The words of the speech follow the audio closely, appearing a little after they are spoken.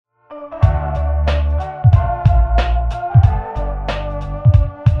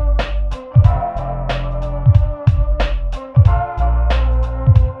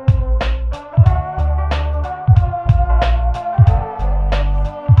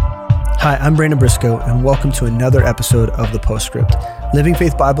Hi, I'm Brandon Briscoe, and welcome to another episode of The Postscript, Living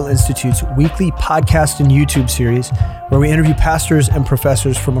Faith Bible Institute's weekly podcast and YouTube series, where we interview pastors and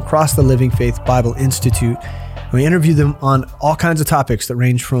professors from across the Living Faith Bible Institute. We interview them on all kinds of topics that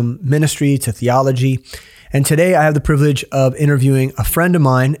range from ministry to theology. And today I have the privilege of interviewing a friend of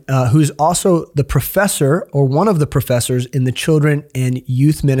mine who's also the professor or one of the professors in the children and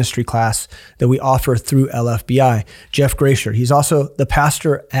youth ministry class that we offer through LFBI, Jeff Grasher. He's also the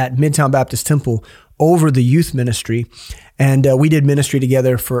pastor at Midtown Baptist Temple over the youth ministry. And we did ministry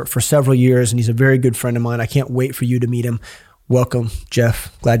together for several years, and he's a very good friend of mine. I can't wait for you to meet him. Welcome,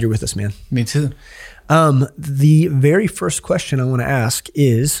 Jeff. Glad you're with us, man. Me too. The very first question I want to ask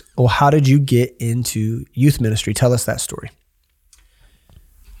is, well, how did you get into youth ministry? Tell us that story.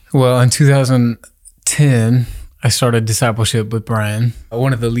 Well, in 2010, I started discipleship with Brian,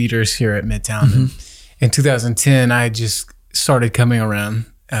 one of the leaders here at Midtown. Mm-hmm. In 2010, I just started coming around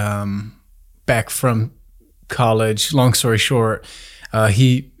back from college. Long story short,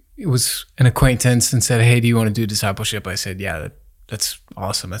 he was an acquaintance and said, "Hey, do you want to do discipleship?" I said, "Yeah, that's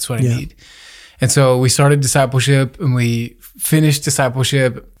awesome. That's what I need." And so we started discipleship and we finished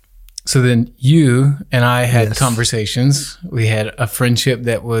discipleship. So then you and I had conversations. We had a friendship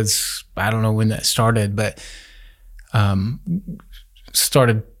that was, I don't know when that started, but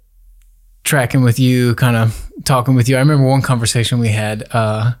started tracking with you, kind of talking with you. I remember one conversation we had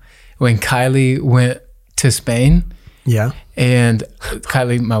when Kylie went to Spain. Yeah. And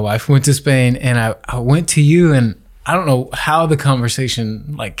Kylie, my wife, went to Spain, and I went to you, and I don't know how the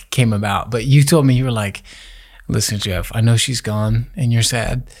conversation came about, but you told me, you were like, "Listen, Jeff, I know she's gone and you're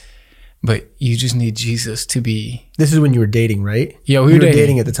sad, but you just need Jesus to be." This is when you were dating, right? Yeah, we were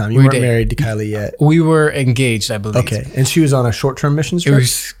dating at the time. You weren't married to Kylie yet. We were engaged, I believe. Okay. And she was on a short-term mission trip? It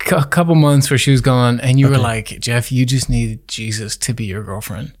was a couple months where she was gone, and you were like, "Jeff, you just need Jesus to be your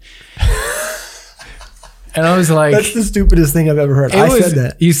girlfriend." And I was like, "That's the stupidest thing I've ever heard." Said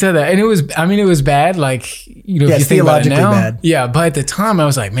that. You said that. And it was bad. If you think about it now. Bad. Yeah. But at the time I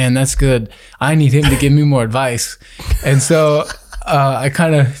was like, man, that's good. I need him to give me more advice. And so I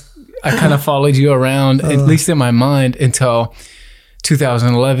kind of followed you around, at least in my mind, until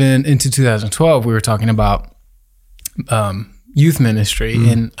 2011 into 2012. We were talking about youth ministry. Mm.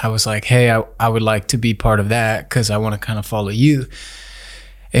 And I was like, hey, I would like to be part of that because I want to kind of follow you.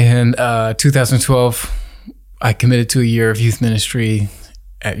 And 2012, I committed to a year of youth ministry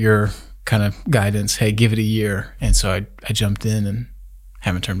at your kind of guidance. Hey, give it a year. And so I jumped in and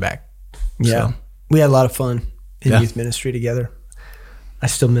haven't turned back. Yeah. So, we had a lot of fun in youth ministry together. I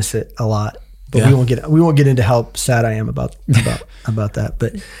still miss it a lot, but we won't get into how sad I am about that.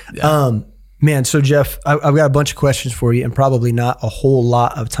 But man, so Jeff, I've got a bunch of questions for you and probably not a whole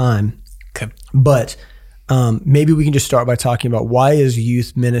lot of time. Okay. But maybe we can just start by talking about, why is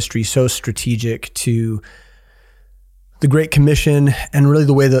youth ministry so strategic to the Great Commission and really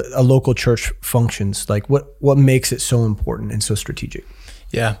the way that a local church functions? What makes it so important and so strategic?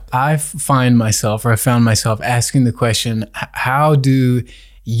 Yeah, I found myself asking the question, how do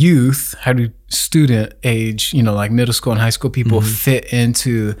student age, middle school and high school people fit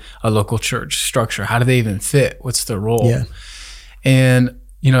into a local church structure? How do they even fit? What's their role? Yeah. And,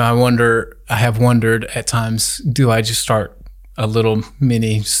 I have wondered at times, do I just start a little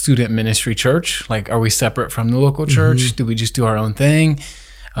mini student ministry church? Are we separate from the local church? Mm-hmm. Do we just do our own thing?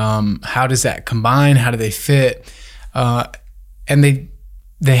 How does that combine? How do they fit? And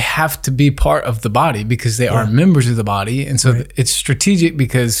they have to be part of the body because they are members of the body. And so it's strategic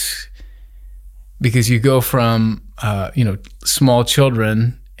because you go from, small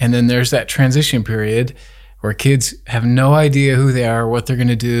children, and then there's that transition period where kids have no idea who they are, what they're going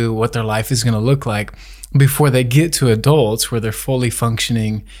to do, what their life is going to look like before they get to adults where they're fully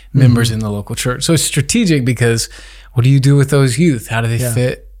functioning members in the local church. So it's strategic because what do you do with those youth? How do they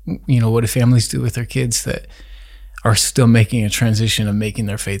fit? What do families do with their kids that are still making a transition of making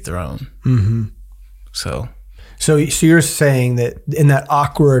their faith their own? Mm-hmm. So you're saying that in that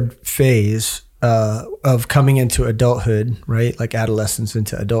awkward phase of coming into adulthood, right? Like adolescence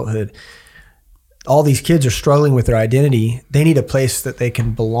into adulthood, all these kids are struggling with their identity. They need a place that they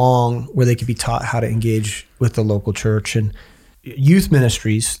can belong, where they can be taught how to engage with the local church and youth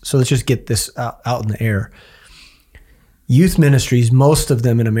ministries. So let's just get this out in the air. Youth ministries, most of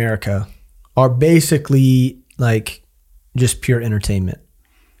them in America, are basically just pure entertainment.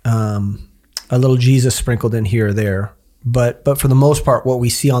 A little Jesus sprinkled in here or there. But for the most part, what we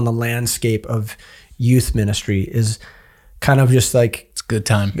see on the landscape of youth ministry is kind of just it's a good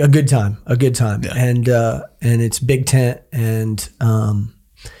time. A good time. Yeah. And it's big tent, and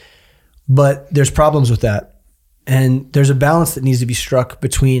but there's problems with that. And there's a balance that needs to be struck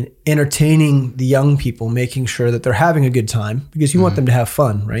between entertaining the young people, making sure that they're having a good time, because you want them to have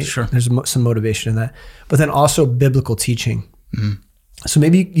fun, right? Sure. There's some motivation in that. But then also biblical teaching. So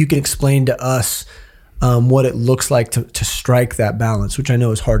maybe you can explain to us what it looks like to strike that balance, which I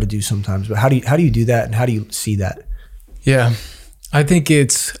know is hard to do sometimes. But how do you do that, and how do you see that? Yeah, I think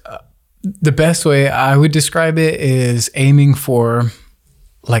it's the best way I would describe it is aiming for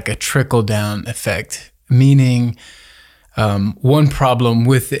like a trickle down effect, meaning one problem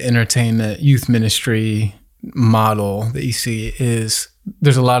with the entertainment youth ministry model that you see is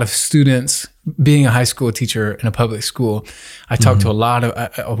there's a lot of students. Being a high school teacher in a public school, I talk to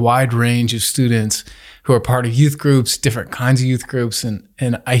a wide range of students who are part of youth groups, different kinds of youth groups.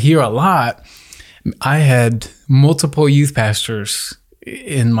 And I hear a lot. I had multiple youth pastors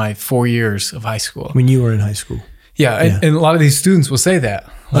in my 4 years of high school. When you were in high school? Yeah. And a lot of these students will say that.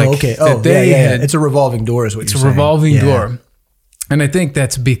 Like, okay. Oh, yeah. It's a revolving door is what you're saying. It's a revolving door. And I think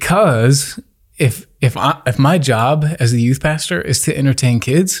that's because if my job as the youth pastor is to entertain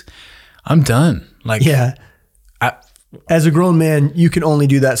kids, I'm done. Like, as a grown man, you can only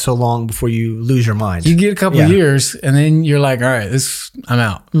do that so long before you lose your mind. You get a couple of years, and then you're like, all right, I'm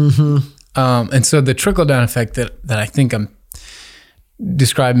out. And so the trickle down effect that I think I'm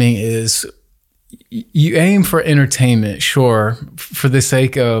describing is you aim for entertainment, sure, for the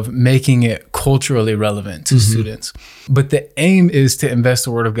sake of making it culturally relevant to students. But the aim is to invest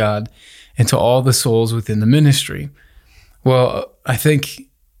the Word of God into all the souls within the ministry. Well, I think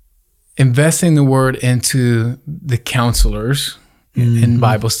investing the Word into the counselors in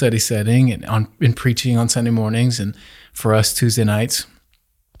Bible study setting and in preaching on Sunday mornings, and for us Tuesday nights,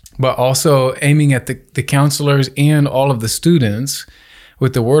 but also aiming at the counselors and all of the students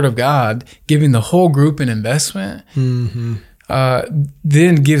with the Word of God, giving the whole group an investment,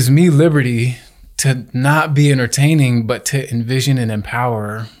 then gives me liberty to not be entertaining, but to envision and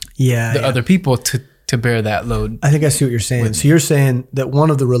empower the other people to bear that load. I think I see what you're saying. So you're saying that one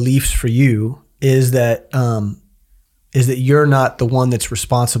of the reliefs for you is that you're not the one that's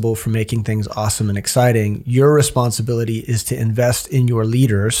responsible for making things awesome and exciting. Your responsibility is to invest in your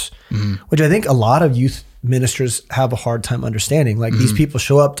leaders, which I think a lot of youth ministers have a hard time understanding. Like these people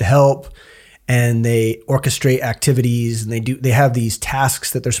show up to help, and they orchestrate activities, and they have these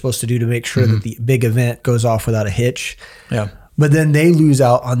tasks that they're supposed to do to make sure that the big event goes off without a hitch. Yeah. But then they lose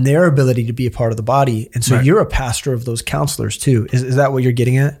out on their ability to be a part of the body. And so you're a pastor of those counselors too. Is that what you're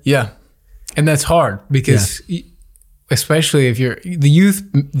getting at? Yeah. And that's hard because especially if you're the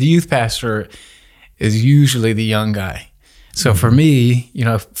youth pastor is usually the young guy. So for me,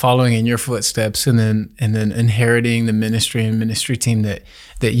 following in your footsteps and then inheriting the ministry and ministry team that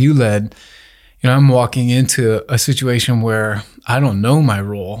you led, I'm walking into a situation where I don't know my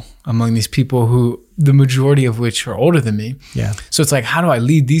role among these people who the majority of which are older than me. Yeah. So it's like, how do I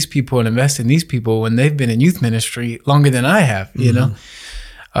lead these people and invest in these people when they've been in youth ministry longer than I have, you know?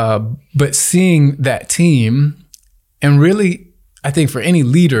 But seeing that team, and really, I think for any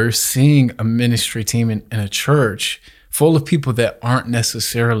leader, seeing a ministry team in a church full of people that aren't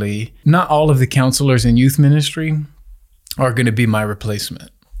necessarily, not all of the counselors in youth ministry are going to be my replacement.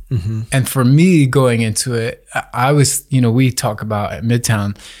 And for me going into it, I was, we talk about at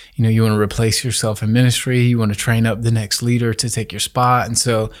Midtown, you want to replace yourself in ministry, you want to train up the next leader to take your spot. And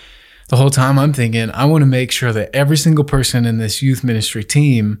so the whole time I'm thinking, I want to make sure that every single person in this youth ministry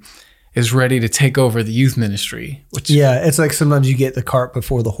team is ready to take over the youth ministry. It's like sometimes you get the cart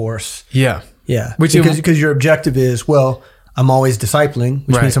before the horse. Yeah. Because your objective is, well, I'm always discipling,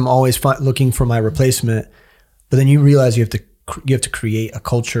 which means I'm always looking for my replacement. But then you realize you have to create a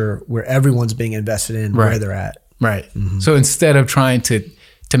culture where everyone's being invested in where they're at. Right. So instead of trying to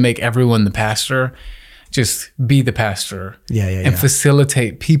make everyone the pastor, just be the pastor and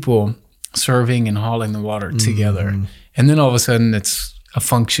facilitate people serving and hauling the water together. And then all of a sudden it's a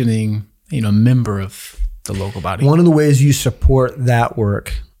functioning, member of the local body. One of the ways you support that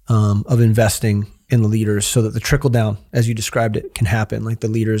work of investing in the leaders so that the trickle down, as you described it, can happen, like the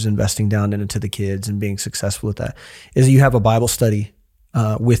leaders investing down into the kids and being successful with that, is you have a Bible study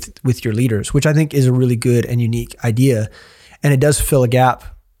with your leaders, which I think is a really good and unique idea. And it does fill a gap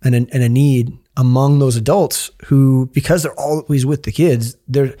and a need among those adults who, because they're always with the kids,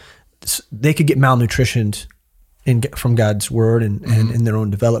 they could get malnutritioned from God's word and in their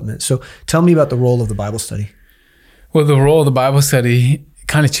own development. So tell me about the role of the Bible study. Well, the role of the Bible study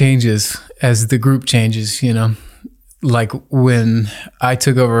kind of changes as the group changes, like when I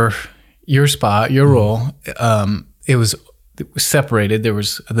took over your spot, your role, it was separated. There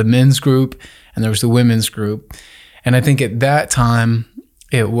was the men's group and there was the women's group. And I think at that time,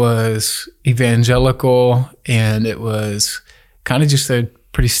 it was evangelical, and it was kind of just a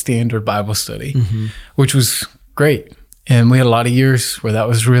pretty standard Bible study, which was great. And we had a lot of years where that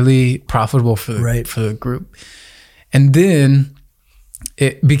was really profitable for the group. And then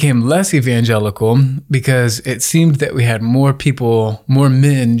it became less evangelical because it seemed that we had more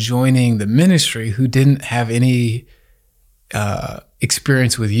men joining the ministry who didn't have any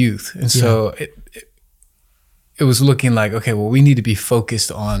experience with youth. And so it was looking like, okay, well, we need to be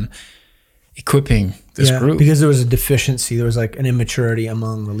focused on equipping this group. Because there was a deficiency. There was like an immaturity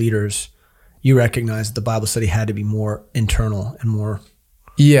among the leaders. You recognized the Bible study had to be more internal and more...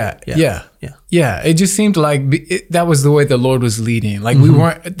 Yeah. It just seemed like that was the way the Lord was leading. Like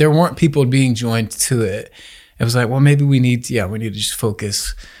there weren't people being joined to it. It was like, well, maybe we need to just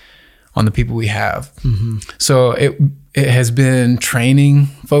focus on the people we have. So it has been training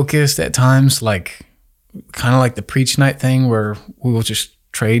focused at times, like kind of like the preach night thing where we will just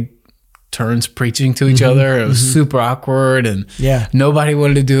trade turns preaching to each other. It was super awkward and nobody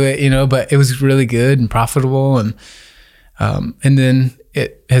wanted to do it, but it was really good and profitable. And then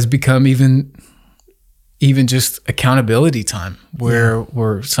it has become even just accountability time where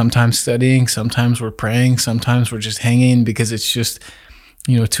we're sometimes studying, sometimes we're praying, sometimes we're just hanging because it's just,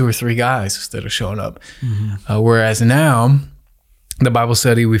 2 or 3 guys that are showing up. Whereas now the Bible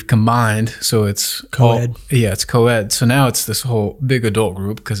study we've combined, so it's co-ed. It's co-ed. So now it's this whole big adult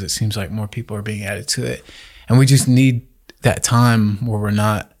group because it seems like more people are being added to it. And we just need that time where we're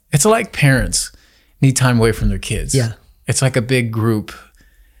not, it's like parents need time away from their kids. Yeah. It's like a big group.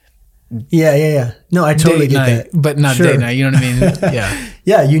 Yeah. No, I totally get that. But not date night, you know what I mean? Yeah.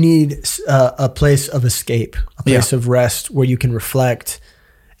 Yeah, you need a place of escape, a place of rest where you can reflect.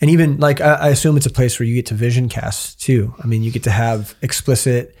 And even like, I assume it's a place where you get to vision cast too. I mean, you get to have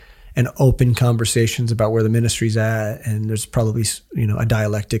explicit and open conversations about where the ministry's at. And there's probably, a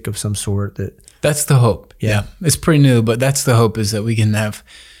dialectic of some sort that's the hope. Yeah. It's pretty new, but that's the hope, is that we can have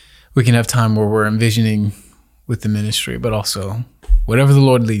time where we're envisioning with the ministry, but also whatever the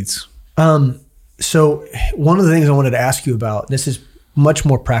Lord leads. So one of the things I wanted to ask you about, this is much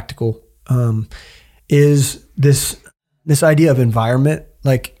more practical, is this idea of environment,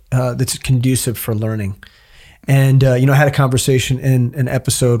 like that's conducive for learning. And, I had a conversation in an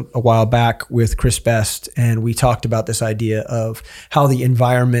episode a while back with Chris Best, and we talked about this idea of how the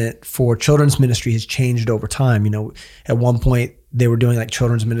environment for children's ministry has changed over time. At one point they were doing like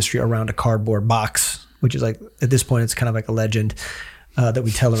children's ministry around a cardboard box, which is like, at this point, it's kind of like a legend that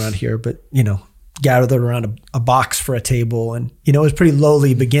we tell around here, but, gathered around a box for a table. And, it was pretty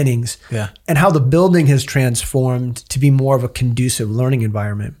lowly beginnings. Yeah. And how the building has transformed to be more of a conducive learning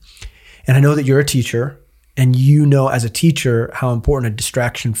environment. And I know that you're a teacher, and as a teacher how important a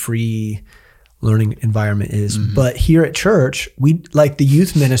distraction-free learning environment is. But here at church, we, like the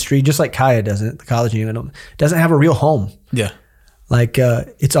youth ministry, just like Kaya doesn't, the college unit, doesn't have a real home. Yeah. Like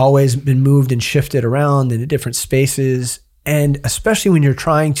it's always been moved and shifted around into different spaces. And especially when you're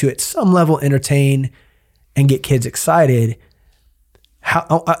trying to, at some level, entertain and get kids excited,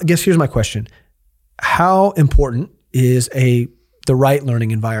 I guess here's my question. How important is the right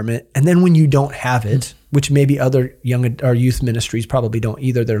learning environment? And then when you don't have it, which maybe other young or youth ministries probably don't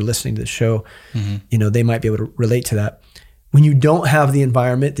either, they're listening to the show, they might be able to relate to that. When you don't have the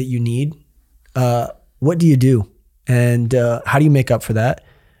environment that you need, what do you do? And how do you make up for that?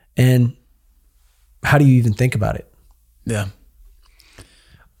 And how do you even think about it? Yeah.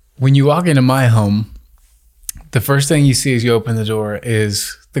 When you walk into my home, the first thing you see as you open the door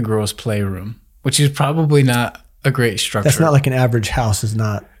is the girls' playroom, which is probably not a great structure. That's not like an average house is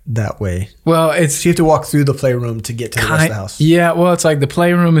not that way. Well, so you have to walk through the playroom to get to the rest of the house. Yeah, well, it's like the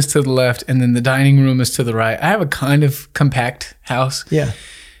playroom is to the left and then the dining room is to the right. I have a kind of compact house. Yeah.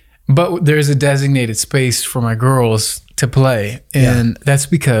 But there's a designated space for my girls to play. And that's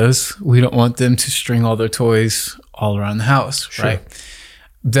because we don't want them to string all their toys all around the house, right?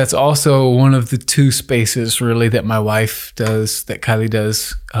 That's also one of the 2 spaces really that my wife does, that Kylie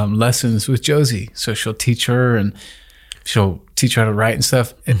does lessons with Josie. So she'll teach her and she'll teach her how to write and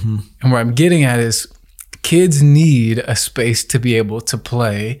stuff. And where I'm getting at is kids need a space to be able to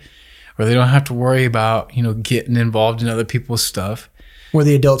play where they don't have to worry about, getting involved in other people's stuff. Where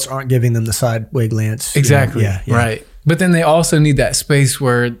the adults aren't giving them the sideway glance. Exactly. Right. But then they also need that space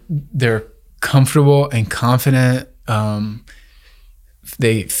where they're comfortable and confident.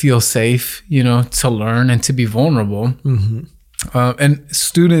 They feel safe, to learn and to be vulnerable. And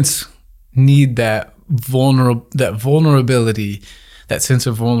students need that vulnerability, that sense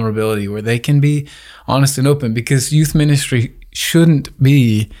of vulnerability where they can be honest and open, because youth ministry shouldn't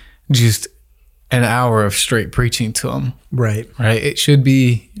be just an hour of straight preaching to them. Right. It should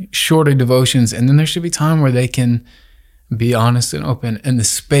be shorter devotions, and then there should be time where they can be honest and open. And the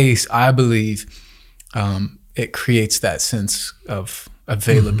space, I believe, it creates that sense of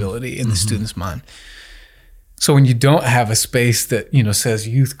availability in the student's mind. So when you don't have a space that, says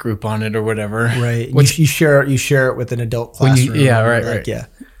youth group on it or whatever. Right. You share it with an adult classroom. Right. Yeah.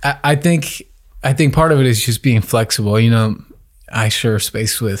 I think part of it is just being flexible. I share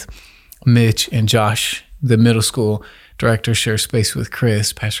space with Mitch and Josh, the middle school director, share space with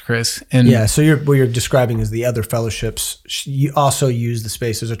Pastor Chris. And so what you're describing is the other fellowships. You also use the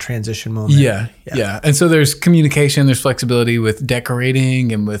space as a transition moment. Yeah. And so there's communication, there's flexibility with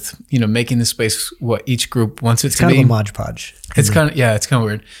decorating and with, making the space what each group wants it to be. It's kind of a Mod Podge. It's kind of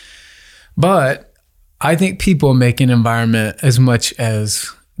weird. But I think people make an environment as much as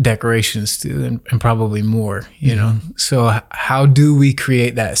decorations do, and probably more, So how do we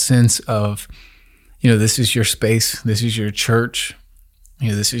create that sense of, this is your space, this is your church,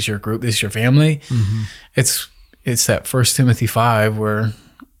 this is your group, this is your family. It's that 1 Timothy 5 where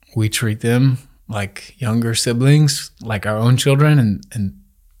we treat them like younger siblings, like our own children, and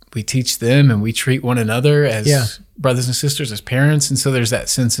we teach them and we treat one another as brothers and sisters, as parents. And so there's that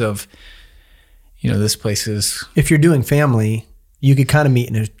sense of, this place is... If you're doing family, you could kind of meet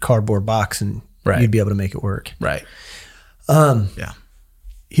in a cardboard box and you'd be able to make it work. Right.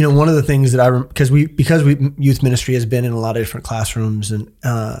 One of the things that because youth ministry has been in a lot of different classrooms, and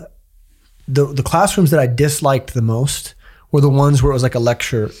the classrooms that I disliked the most were the ones where it was like a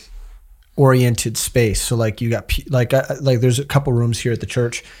lecture oriented space. So like you got there's a couple rooms here at the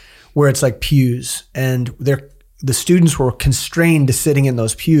church where it's like pews, and the students were constrained to sitting in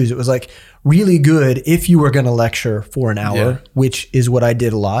those pews. It was like really good if you were going to lecture for an hour, which is what I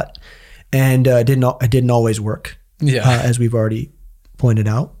did a lot, and it didn't always work. As we've already pointed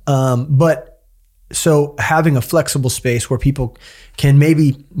out. But so having a flexible space where people can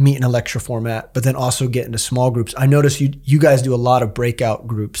maybe meet in a lecture format, but then also get into small groups. I notice you guys do a lot of breakout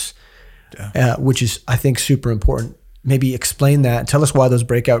groups, which is, I think, super important. Maybe explain that and tell us why those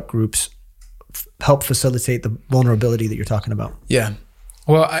breakout groups help facilitate the vulnerability that you're talking about. Yeah.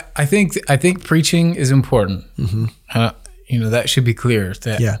 Well, I think preaching is important. That should be clear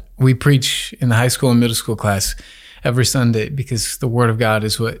that we preach in the high school and middle school class every Sunday because the Word of God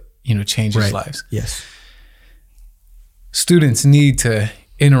is what, changes lives. Yes. Students need to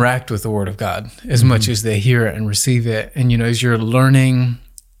interact with the Word of God as much as they hear it and receive it. And, as you're learning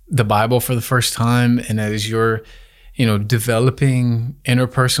the Bible for the first time, and as you're, developing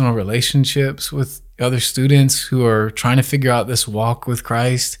interpersonal relationships with other students who are trying to figure out this walk with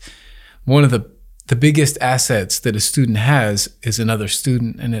Christ, one of the biggest assets that a student has is another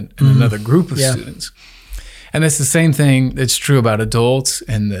student and another group of students. And that's the same thing that's true about adults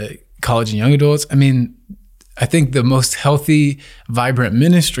and the college and young adults. I mean, I think the most healthy, vibrant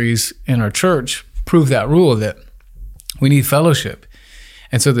ministries in our church prove that rule, that we need fellowship.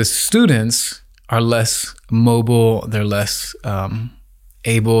 And so the students are less mobile, they're less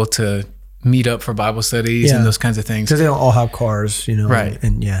able to meet up for Bible studies and those kinds of things. Because they don't all have cars, Right.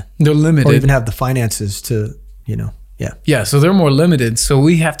 And they're limited. Or even have the finances to, Yeah, so they're more limited. So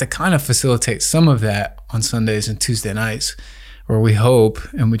we have to kind of facilitate some of that on Sundays and Tuesday nights, where we hope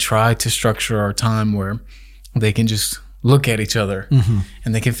and we try to structure our time where they can just look at each other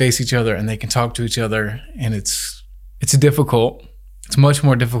and they can face each other and they can talk to each other. And it's difficult. It's much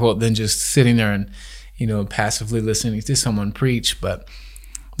more difficult than just sitting there and, passively listening to someone preach. But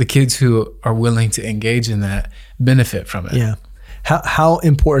the kids who are willing to engage in that benefit from it. Yeah. How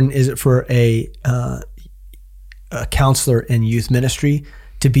important is it for a counselor in youth ministry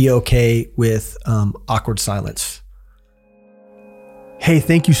to be okay with awkward silence? Hey,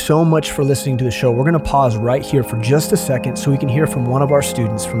 thank you so much for listening to the show. We're going to pause right here for just a second so we can hear from one of our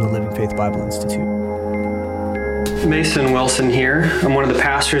students from the Living Faith Bible Institute. Mason Wilson here. I'm one of the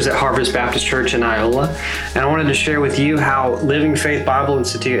pastors at Harvest Baptist Church in Iola, and I wanted to share with you how Living Faith Bible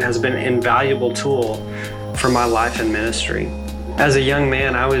Institute has been an invaluable tool for my life and ministry. As a young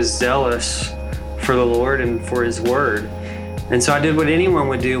man, I was zealous for the Lord and for His Word, and so I did what anyone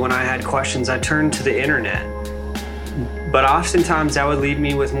would do when I had questions. I turned to the internet, but oftentimes that would leave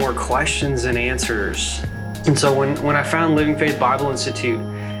me with more questions than answers. And so when I found Living Faith Bible Institute,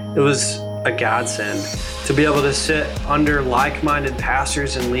 it was a godsend to be able to sit under like-minded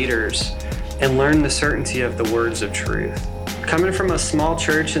pastors and leaders and learn the certainty of the words of truth. Coming from a small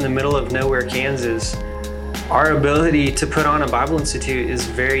church in the middle of nowhere, Kansas, our ability to put on a Bible Institute is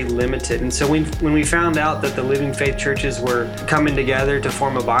very limited. And so when we found out that the Living Faith churches were coming together to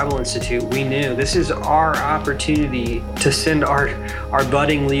form a Bible Institute, we knew this is our opportunity to send our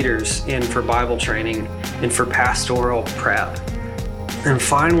budding leaders in for Bible training and for pastoral prep. And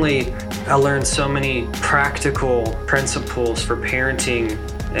finally, I learned so many practical principles for parenting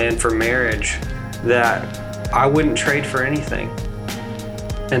and for marriage that I wouldn't trade for anything.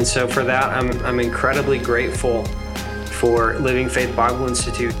 And so for that, I'm incredibly grateful for Living Faith Bible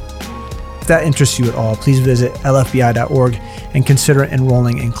Institute. If that interests you at all, please visit lfbi.org and consider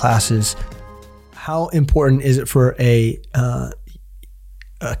enrolling in classes. How important is it for a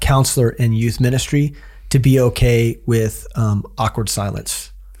counselor in youth ministry to be okay with awkward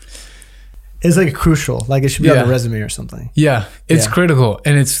silence? It's like crucial, like it should be on the resume or something. Yeah, it's critical,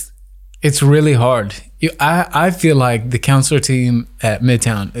 and it's really hard. I feel like the counselor team at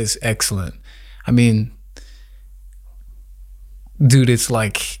Midtown is excellent. I mean, dude, it's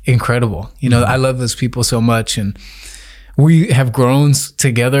like incredible. I love those people so much, and we have grown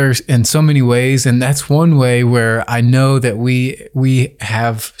together in so many ways. And that's one way where I know that we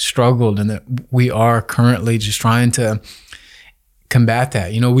have struggled, and that we are currently just trying to combat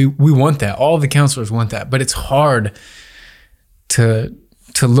that. We want that. All the counselors want that, but it's hard to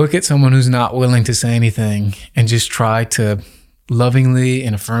look at someone who's not willing to say anything and just try to lovingly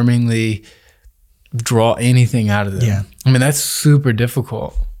and affirmingly draw anything out of them. Yeah. I mean, that's super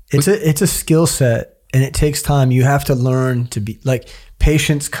difficult. It's a skill set, and it takes time. You have to learn to be like,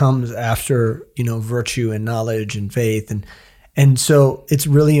 patience comes after, virtue and knowledge and faith. And so it's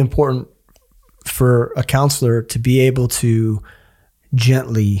really important for a counselor to be able to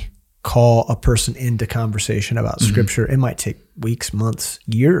gently call a person into conversation about scripture. It might take weeks, months,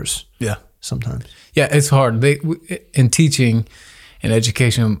 years. Yeah. Sometimes. Yeah, it's hard. In teaching and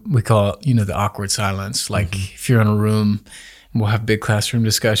education, we call it, the awkward silence. Like if you're in a room, we'll have big classroom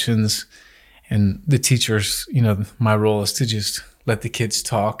discussions, and the teachers, my role is to just let the kids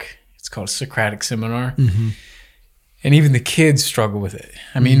talk. It's called a Socratic seminar. And even the kids struggle with it.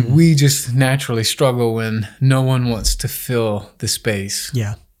 I mean, we just naturally struggle when no one wants to fill the space.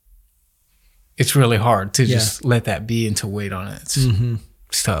 Yeah. It's really hard to just let that be and to wait on it.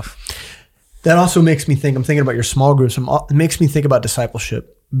 It's tough. That also makes me think, I'm thinking about your small groups. It makes me think about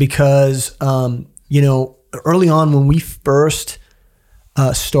discipleship because, early on when we first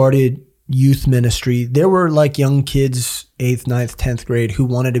started youth ministry, there were like young kids, 8th, 9th, 10th grade, who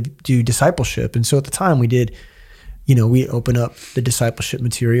wanted to do discipleship. And so at the time we did, we open up the discipleship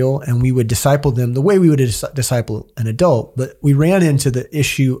material and we would disciple them the way we would disciple an adult. But we ran into the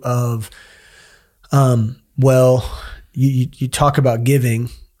issue of, you talk about giving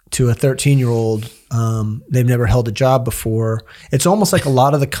to a 13-year-old. They've never held a job before. It's almost like a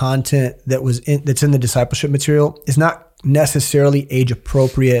lot of the content that's in the discipleship material is not necessarily age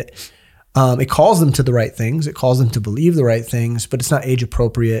appropriate. It calls them to the right things. It calls them to believe the right things, but it's not age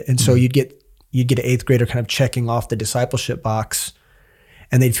appropriate. And so you'd get an 8th grader kind of checking off the discipleship box,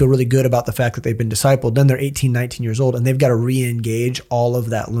 and they'd feel really good about the fact that they've been discipled. Then they're 18, 19 years old, and they've got to re-engage all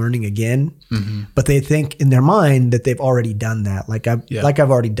of that learning again. But they think in their mind that they've already done that. Like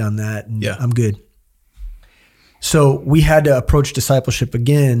I've already done that, and I'm good. So we had to approach discipleship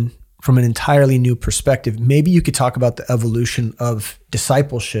again from an entirely new perspective. Maybe you could talk about the evolution of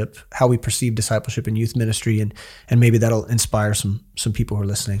discipleship, how we perceive discipleship in youth ministry, and maybe that'll inspire some people who are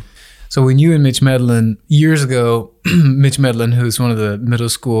listening. So when you and Mitch Medlin, years ago, Mitch Medlin, who's one of the middle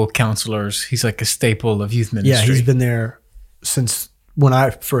school counselors, he's like a staple of youth ministry. Yeah, he's been there since when I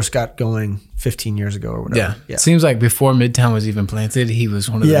first got going 15 years ago or whatever. Yeah. It seems like before Midtown was even planted, he was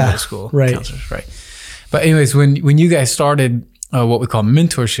one of the middle school counselors. Right. But anyways, when you guys started what we call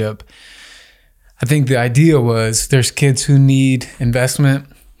mentorship, I think the idea was there's kids who need investment.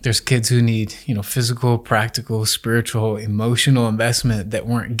 There's kids who need, physical, practical, spiritual, emotional investment that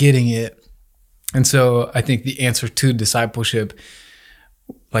weren't getting it. And so I think the answer to discipleship,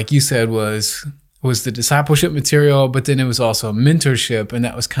 like you said, was the discipleship material, but then it was also mentorship. And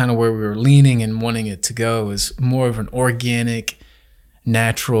that was kind of where we were leaning and wanting it to go, was more of an organic,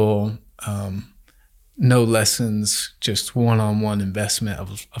 natural, no lessons, just one-on-one investment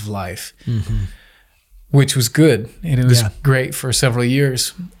of life. Which was good. And it was great for several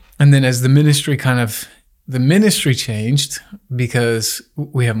years. And then as the ministry changed because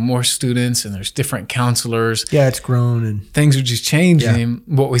we have more students and there's different counselors. Yeah, it's grown and things are just changing.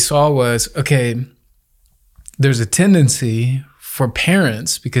 What we saw was, okay, there's a tendency for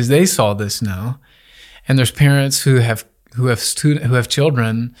parents, because they saw this now, and there's parents who have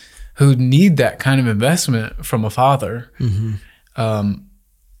children who need that kind of investment from a father.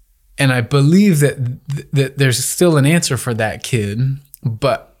 And I believe that there's still an answer for that kid,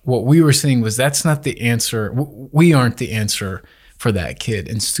 but what we were seeing was that's not the answer. We aren't the answer for that kid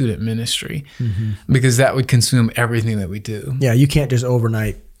in student ministry, because that would consume everything that we do. Yeah, you can't just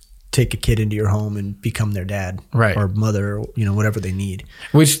overnight take a kid into your home and become their dad, right, or mother, or, whatever they need.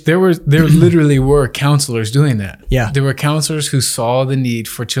 Which there literally were counselors doing that. Yeah, there were counselors who saw the need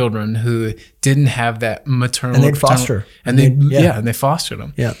for children who didn't have that maternal, and they'd foster, and they fostered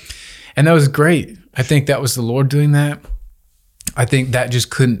them. Yeah, and that was great. I think that was the Lord doing that. I think that just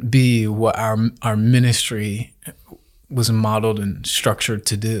couldn't be what our ministry was modeled and structured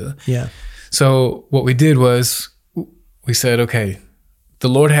to do. Yeah. So what we did was we said, okay, the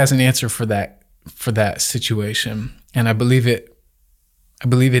Lord has an answer for that situation, and I believe it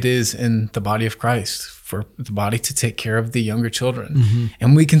is in the body of Christ, for the body to take care of the younger children,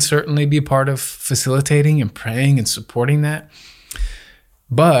 and we can certainly be part of facilitating and praying and supporting that.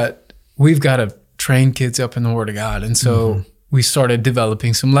 But we've got to train kids up in the Word of God, and so we started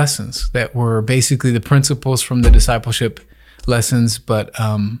developing some lessons that were basically the principles from the discipleship lessons, but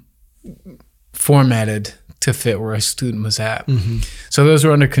formatted to fit where a student was at. So those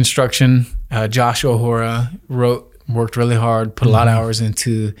were under construction. Josh O'Hora worked really hard, put a lot of hours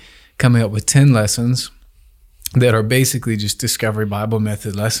into coming up with 10 lessons that are basically just Discovery Bible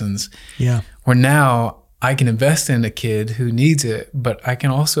Method lessons. Yeah. Where now I can invest in a kid who needs it, but I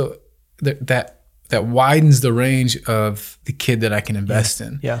can also, that widens the range of the kid that I can invest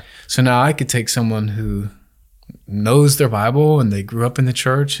in. Yeah. So now I could take someone who knows their Bible and they grew up in the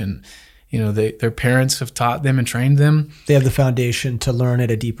church, and their parents have taught them and trained them. They have the foundation to learn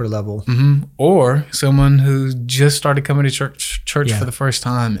at a deeper level. Or someone who just started coming to church for the first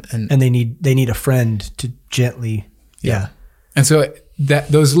time, and they need a friend to gently. Yeah. And so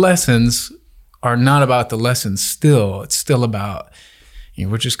those lessons are not about the lessons. Still, it's still about,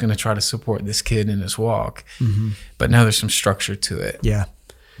 we're just going to try to support this kid in his walk, but now there's some structure to it. Yeah,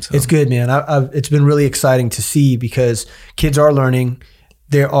 so. It's good, man. It's been really exciting to see, because kids are learning.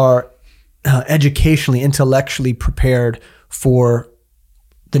 They are educationally, intellectually prepared for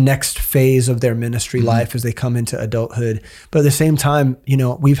the next phase of their ministry life as they come into adulthood. But at the same time,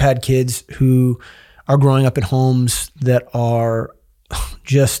 we've had kids who are growing up in homes that are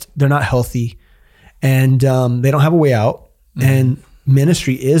they're not healthy, and they don't have a way out, and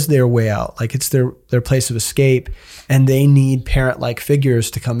ministry is their way out. Like, it's their place of escape, and they need parent-like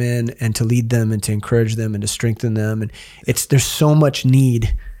figures to come in and to lead them and to encourage them and to strengthen them. And there's so much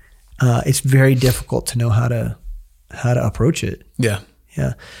need. It's very difficult to know how to approach it. Yeah.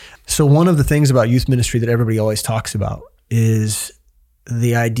 Yeah. So one of the things about youth ministry that everybody always talks about is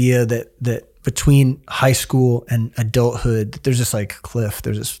the idea that between high school and adulthood, there's this like cliff,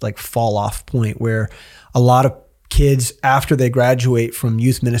 there's this like fall off point where a lot of kids, after they graduate from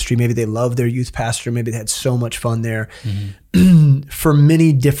youth ministry, maybe they love their youth pastor, maybe they had so much fun there, for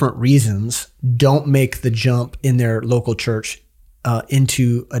many different reasons, don't make the jump in their local church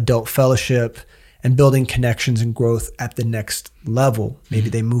into adult fellowship and building connections and growth at the next level. Maybe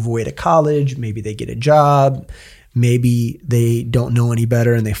they move away to college, maybe they get a job, maybe they don't know any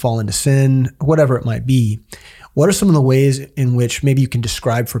better and they fall into sin, whatever it might be. What are some of the ways in which maybe you can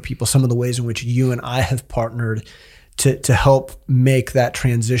describe for people some of the ways in which you and I have partnered to help make that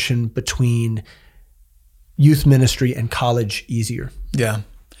transition between youth ministry and college easier? Yeah.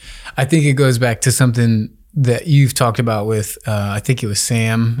 I think it goes back to something that you've talked about with, I think it was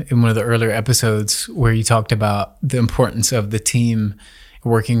Sam in one of the earlier episodes, where you talked about the importance of the team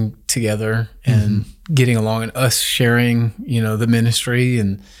working together and getting along, and us sharing, the ministry,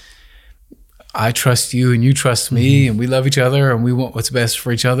 and I trust you and you trust me, and we love each other and we want what's best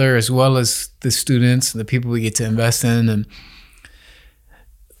for each other, as well as the students and the people we get to invest in. And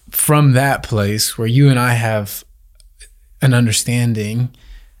from that place where you and I have an understanding,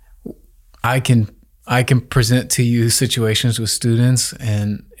 I can present to you situations with students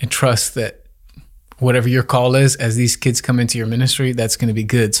and trust that whatever your call is, as these kids come into your ministry, that's going to be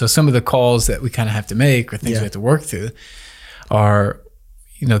good. So some of the calls that we kind of have to make, or things we have to work through, are,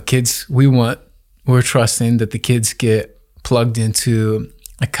 kids, we're trusting that the kids get plugged into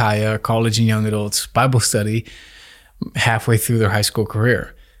a Kaya, college and young adults Bible study, halfway through their high school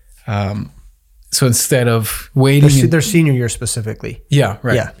career. So instead of waiting, their senior year specifically. Yeah,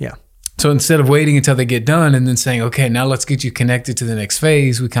 right. Yeah. So instead of waiting until they get done and then saying, okay, now let's get you connected to the next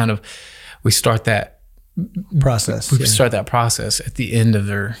phase, we start that process. We start that process at the end of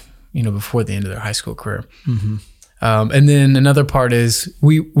their, before the end of their high school career. And then another part is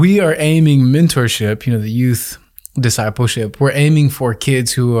we are aiming mentorship, the youth discipleship. We're aiming for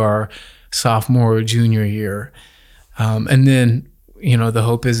kids who are sophomore or junior year. And then the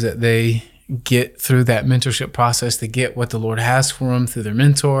hope is that they get through that mentorship process, they get what the Lord has for them through their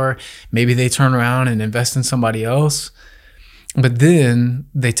mentor. Maybe they turn around and invest in somebody else, but then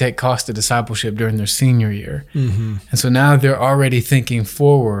they take cost of discipleship during their senior year. And so now they're already thinking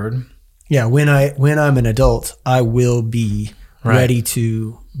forward. Yeah, when I'm an adult, I will be ready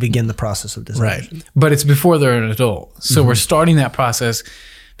to begin the process of discipleship. Right. But it's before they're an adult. So we're starting that process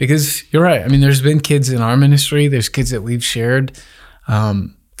because you're right. I mean, there's been kids in our ministry. There's kids that we've shared.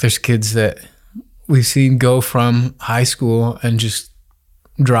 There's kids that we've seen go from high school and just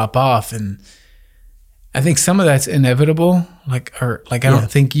drop off. And I think some of that's inevitable. I don't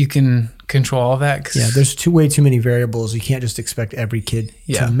think you can control all that. There's way too many variables. You can't just expect every kid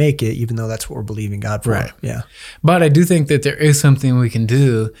to make it, even though that's what we're believing God for. Right. Yeah. But I do think that there is something we can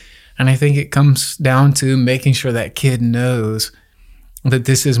do. And I think it comes down to making sure that kid knows that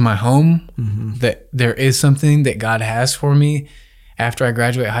this is my home, that there is something that God has for me after I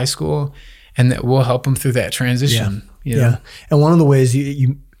graduate high school, and that we'll help them through that transition. You know? And one of the ways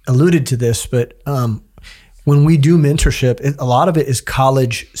you alluded to this, but when we do mentorship, a lot of it is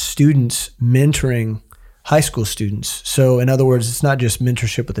college students mentoring high school students. So in other words, it's not just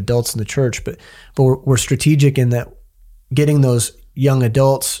mentorship with adults in the church, but we're strategic in that getting those young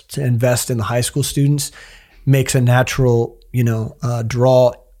adults to invest in the high school students makes a natural,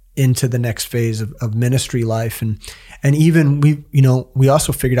 draw into the next phase of ministry life. And even we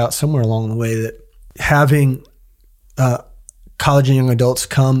also figured out somewhere along the way that having college and young adults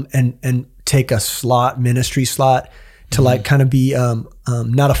come and take a ministry slot to kind of be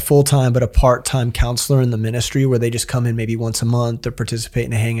not a full-time but a part-time counselor in the ministry, where they just come in maybe once a month or participate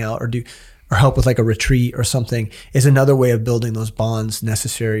in a hangout or help with like a retreat or something, is another way of building those bonds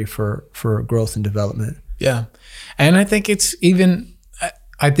necessary for growth and development. Yeah. And I think it's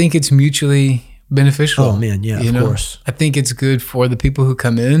mutually beneficial. Oh man, yeah, of course. I think it's good for the people who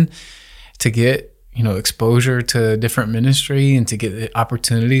come in to get, exposure to different ministry and to get the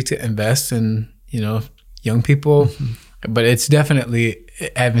opportunity to invest in, young people. But it's definitely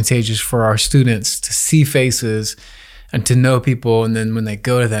advantageous for our students to see faces and to know people. And then when they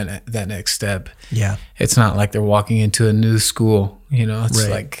go to that next step, it's not like they're walking into a new school, it's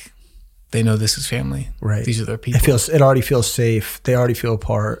like they know this is family. Right. These are their people. It already feels safe. They already feel a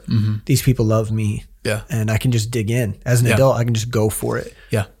part. These people love me. Yeah. And I can just dig in. As an adult, I can just go for it.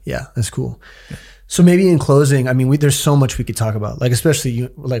 Yeah. Yeah. That's cool. Yeah. So maybe in closing, I mean, there's so much we could talk about, especially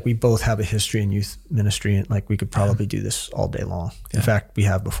we both have a history in youth ministry, and we could probably do this all day long. In fact, we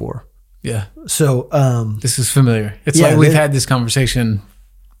have before. Yeah. So this is familiar. It's like we've had this conversation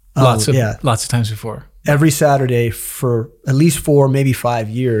lots of times before. Every Saturday for at least 4, maybe 5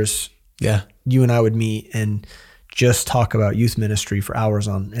 years. Yeah. You and I would meet and just talk about youth ministry for hours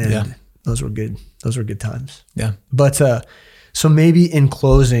on end. Yeah. Those were good. Those were good times. Yeah. But so maybe in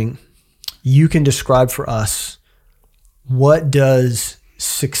closing, you can describe for us, what does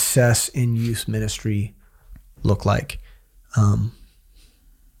success in youth ministry look like?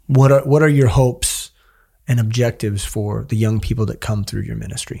 What are your hopes and objectives for the young people that come through your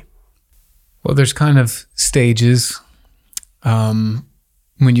ministry? Well, there's kind of stages.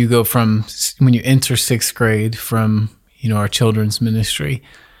 When you enter 6th grade from, our children's ministry,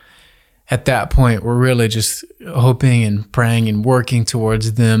 at that point, we're really just hoping and praying and working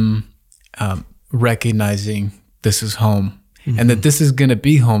towards them recognizing this is home, and that this is going to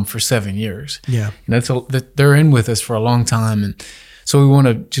be home for 7 years. Yeah. And they're in with us for a long time. And so we want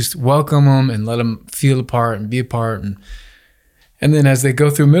to just welcome them and let them feel a part and be a part. And then as they go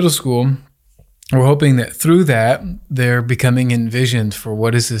through middle school, we're hoping that through that, they're becoming envisioned for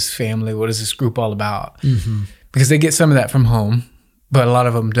what is this family, what is this group all about? Because they get some of that from home, but a lot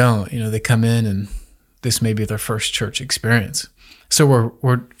of them don't. They come in and this may be their first church experience. So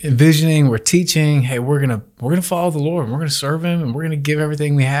we're envisioning, we're teaching, hey, we're gonna follow the Lord, and we're gonna serve Him, and we're gonna give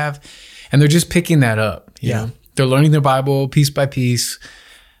everything we have. And they're just picking that up. You know? They're learning their Bible piece by piece.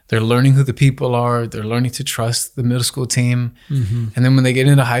 They're learning who the people are. They're learning to trust the middle school team. And then when they get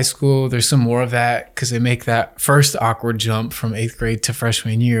into high school, there's some more of that, because they make that first awkward jump from 8th grade to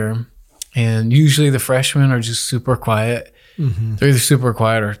freshman year. And usually the freshmen are just super quiet. They're either super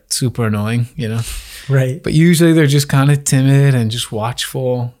quiet or super annoying, Right. But usually they're just kind of timid and just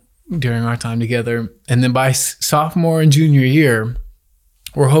watchful during our time together. And then by sophomore and junior year,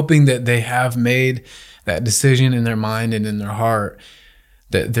 we're hoping that they have made that decision in their mind and in their heart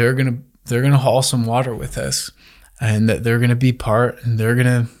that they're gonna haul some water with us, and that they're gonna be part, and they're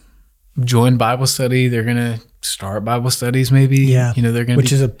gonna join Bible study. They're gonna start Bible studies maybe. Yeah. They're gonna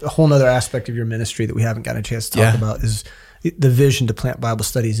which is a whole nother aspect of your ministry that we haven't gotten a chance to talk about, is the vision to plant Bible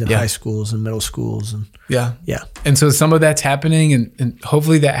studies in high schools and middle schools. And yeah. And so some of that's happening, and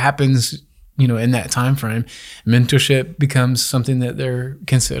hopefully that happens, in that time frame. Mentorship becomes something that they're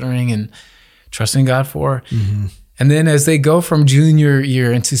considering and trusting God for. Mm-hmm. And then as they go from junior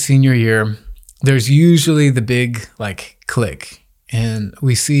year into senior year, there's usually the big click. And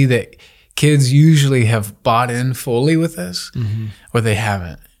we see that kids usually have bought in fully with us, or they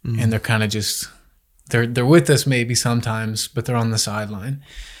haven't. Mm-hmm. And they're kind of just, they're with us maybe sometimes, but they're on the sideline.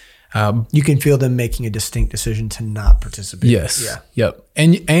 You can feel them making a distinct decision to not participate. Yes. Yeah. Yep.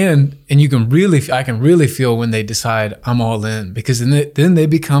 And you can I can really feel when they decide I'm all in, because then they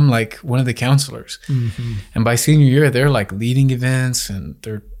become like one of the counselors. Mm-hmm. And by senior year, they're like leading events and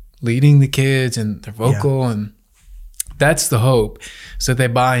they're leading the kids and they're vocal, and that's the hope. So they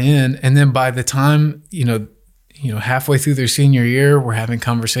buy in. And then by the time, halfway through their senior year, we're having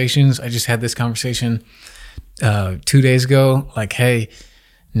conversations. I just had this conversation 2 days ago, like, hey,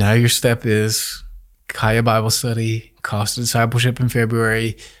 now your step is Kaya Bible study, cost of discipleship in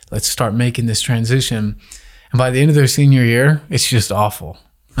February. Let's start making this transition. And by the end of their senior year, it's just awful.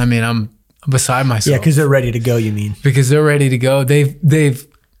 I mean, I'm beside myself. Yeah, because they're ready to go, you mean? Because they're ready to go.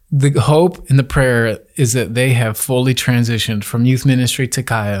 The hope and the prayer is that they have fully transitioned from youth ministry to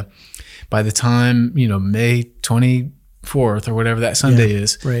Kaya by the time, May 24th or whatever that Sunday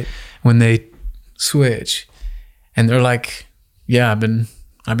is, right, when they switch. And they're like, yeah, I've been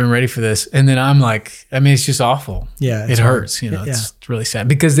ready for this. And then I'm like, it's just awful. Yeah. It hurts, it's really sad,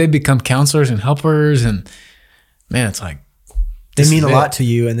 because they become counselors and helpers, and man, it's like, they mean a lot to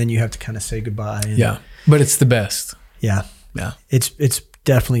you, and then you have to kind of say goodbye. But it's the best. Yeah. It's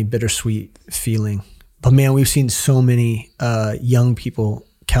definitely bittersweet feeling. But man, we've seen so many young people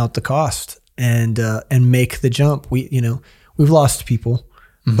count the cost and make the jump. We've lost people.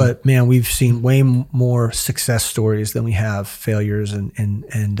 Mm-hmm. But man, we've seen way more success stories than we have failures, and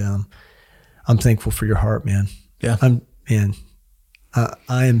I'm thankful for your heart, man. Yeah,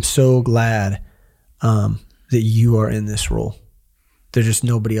 I am so glad that you are in this role. There's just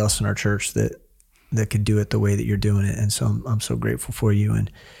nobody else in our church that could do it the way that you're doing it, and so I'm so grateful for you.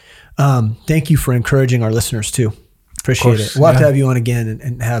 And thank you for encouraging our listeners too. Appreciate it. We'll have to have you on again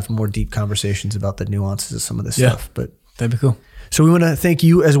and have more deep conversations about the nuances of some of this stuff. But that'd be cool. So we want to thank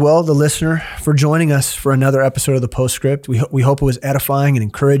you as well, the listener, for joining us for another episode of the Postscript. We hope it was edifying and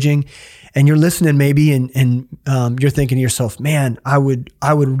encouraging. And you're listening maybe, and you're thinking to yourself, man, I would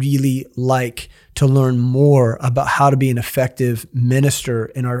really like to learn more about how to be an effective minister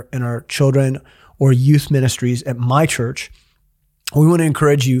in our children or youth ministries at my church. We want to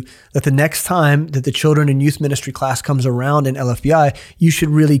encourage you that the next time that the children and youth ministry class comes around in LFBI, you should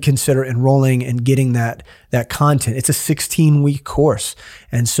really consider enrolling and getting that content. It's a 16-week course.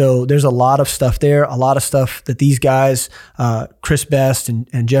 And so there's a lot of stuff there, a lot of stuff that these guys, Chris Best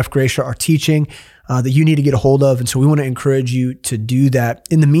and Jeff Grasher, are teaching that you need to get a hold of. And so we want to encourage you to do that.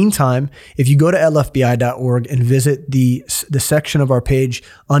 In the meantime, if you go to lfbi.org and visit the section of our page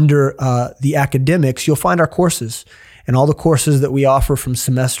under the academics, you'll find our courses. And all the courses that we offer from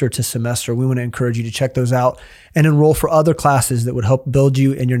semester to semester, we want to encourage you to check those out and enroll for other classes that would help build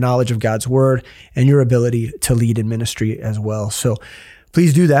you in your knowledge of God's word and your ability to lead in ministry as well. So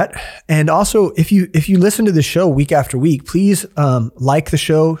please do that. And also, if you listen to the show week after week, please like the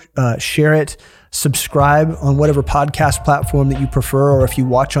show, share it, subscribe on whatever podcast platform that you prefer, or if you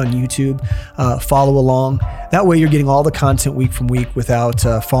watch on YouTube, follow along. That way you're getting all the content week from week without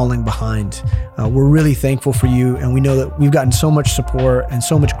falling behind. We're really thankful for you, and we know that we've gotten so much support and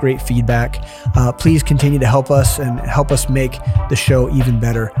so much great feedback. Please continue to help us and help us make the show even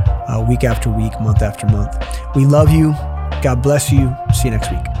better week after week, month after month. We love you. God bless you. See you next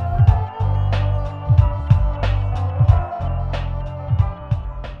week.